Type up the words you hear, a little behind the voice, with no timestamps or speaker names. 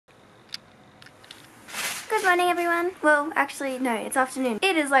Good morning everyone. Well, actually no, it's afternoon.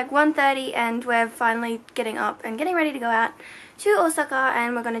 It is like 1:30 and we're finally getting up and getting ready to go out to Osaka,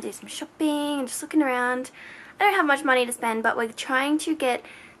 and we're going to do some shopping and just looking around. I don't have much money to spend, but we're trying to get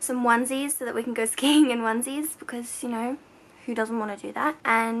some onesies so that we can go skiing in onesies because, you know, who doesn't want to do that?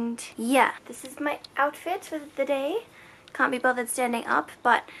 And yeah, this is my outfit for the day. Can't be bothered standing up,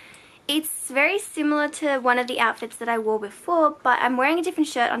 but it's very similar to one of the outfits that I wore before, but I'm wearing a different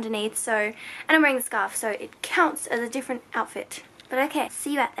shirt underneath, so, and I'm wearing the scarf, so it counts as a different outfit. But okay,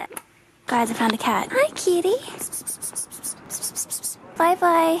 see you out there. Guys, I found a cat. Hi, kitty. Bye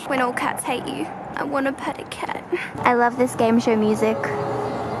bye. When all cats hate you, I want to pet a cat. I love this game show music.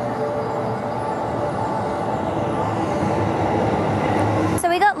 So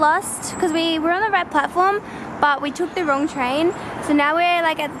we got lost because we were on the right platform, but we took the wrong train. So now we're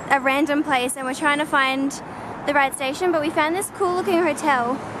like at a random place and we're trying to find the right station, but we found this cool looking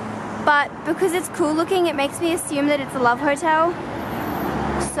hotel. But because it's cool looking, it makes me assume that it's a love hotel.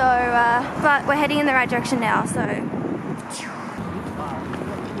 So, but we're heading in the right direction now, so.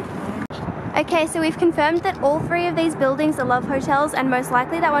 Okay, so we've confirmed that all three of these buildings are love hotels, and most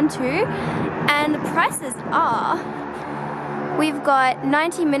likely that one too. And the prices are, we've got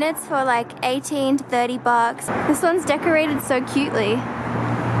 90 minutes for like 18 to 30 bucks. This one's decorated so cutely.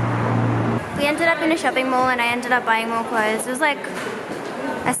 We ended up in a shopping mall and I ended up buying more clothes. It was like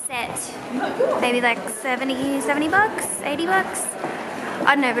a set, maybe like 70 bucks, 80 bucks.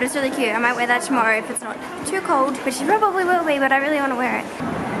 I don't know, but it's really cute. I might wear that tomorrow if it's not too cold, which it probably will be, but I really want to wear it.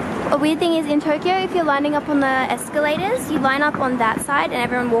 A weird thing is, in Tokyo, if you're lining up on the escalators, you line up on that side and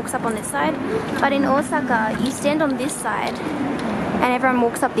everyone walks up on this side. But in Osaka, you stand on this side and everyone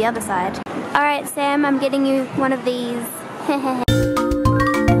walks up the other side. Alright Sam, I'm getting you one of these.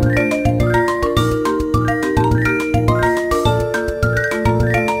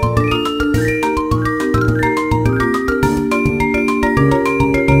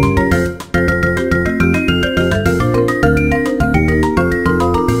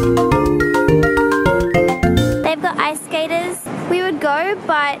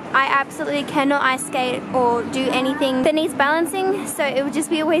 But I absolutely cannot ice skate or do anything that needs balancing, so it would just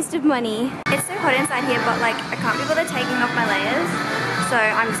be a waste of money. It's so hot inside here, but like I can't be bothered taking off my layers, so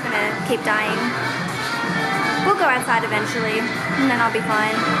I'm just gonna keep dyeing. We'll go outside eventually and then I'll be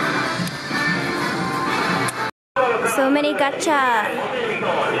fine. So many gacha.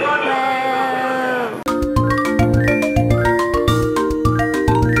 Whoa.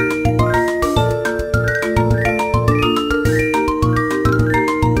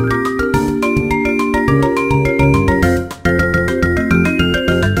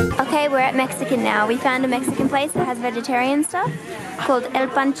 Mexican now. We found a Mexican place that has vegetarian stuff called El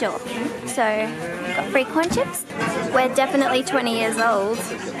Pancho. So, we've got free corn chips. We're definitely 20 years old.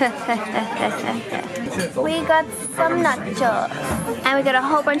 We got some nachos. And we got a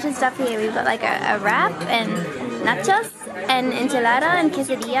whole bunch of stuff here. We've got like a wrap and nachos and enchilada and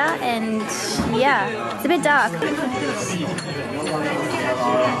quesadilla, and yeah, it's a bit dark.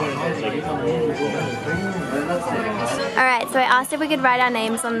 Alright, so I asked if we could write our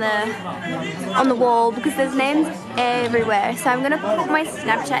names on the wall because there's names everywhere. So I'm gonna put my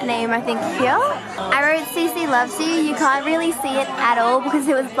Snapchat name, I think, here. I wrote Cece loves you. You can't really see it at all because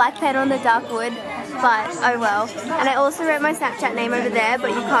it was black pen on the dark wood, but oh well. And I also wrote my Snapchat name over there,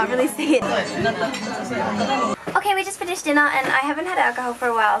 but you can't really see it. Okay, we just finished dinner and I haven't had alcohol for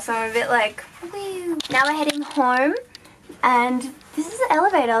a while, so I'm a bit like, whew. Now we're heading home. And this is an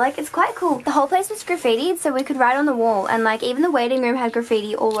elevator, like it's quite cool. The whole place was graffitied, so we could write on the wall, and like even the waiting room had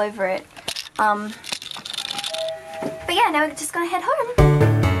graffiti all over it. But yeah, now we're just gonna head home.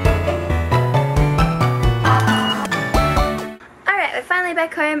 Alright, we're finally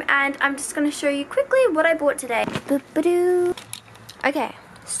back home and I'm just gonna show you quickly what I bought today. Boop-a-doo. Okay,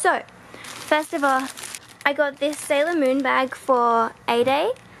 so first of all, I got this Sailor Moon bag for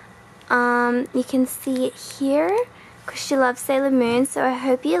A-Day. You can see it here, because she loves Sailor Moon, so I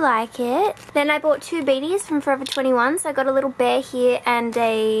hope you like it. Then I bought two beanies from Forever 21, so I got a little bear here and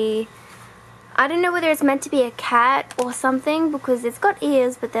a, I don't know whether it's meant to be a cat or something because it's got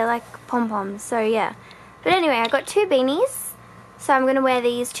ears, but they're like pom-poms, so yeah. But anyway, I got two beanies, so I'm going to wear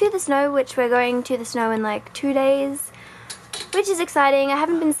these to the snow, which we're going to the snow in like 2 days, which is exciting. I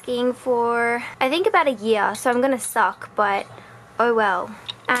haven't been skiing for, I think, about a year, so I'm going to suck, but oh well.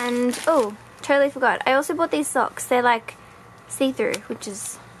 And, oh, totally forgot. I also bought these socks. They're like see-through, which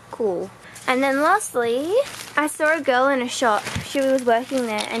is cool. And then lastly, I saw a girl in a shop. She was working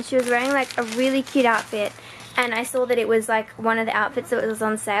there and she was wearing like a really cute outfit. And I saw that it was like one of the outfits that was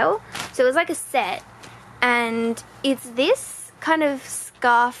on sale. So it was like a set. And it's this kind of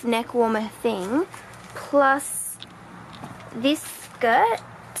scarf neck warmer thing plus this skirt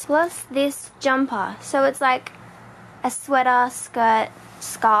plus this jumper. So it's like a sweater, skirt,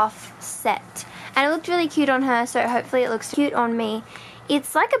 scarf set. And it looked really cute on her, so hopefully it looks cute on me.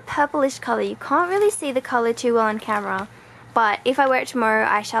 It's like a purplish colour. You can't really see the colour too well on camera, but if I wear it tomorrow,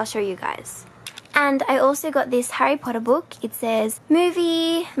 I shall show you guys. And I also got this Harry Potter book. It says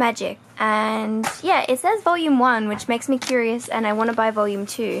Movie Magic. And yeah, it says volume 1, which makes me curious, and I want to buy volume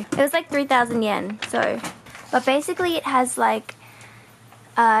 2. It was like 3,000 yen, so. But basically it has like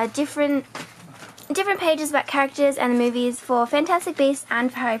different pages about characters and the movies for Fantastic Beasts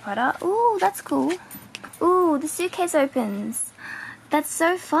and for Harry Potter. Ooh, that's cool. Ooh, the suitcase opens. That's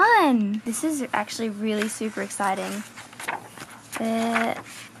so fun. This is actually really super exciting.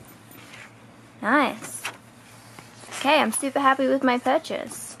 Nice. Okay, I'm super happy with my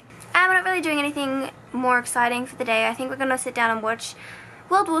purchase. And we're not really doing anything more exciting for the day. I think we're gonna sit down and watch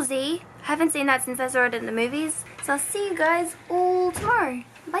World War Z. I haven't seen that since I saw it in the movies. So I'll see you guys all tomorrow.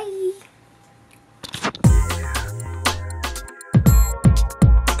 Bye.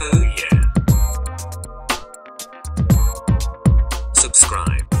 Oh yeah.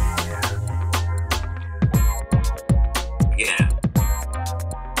 Subscribe.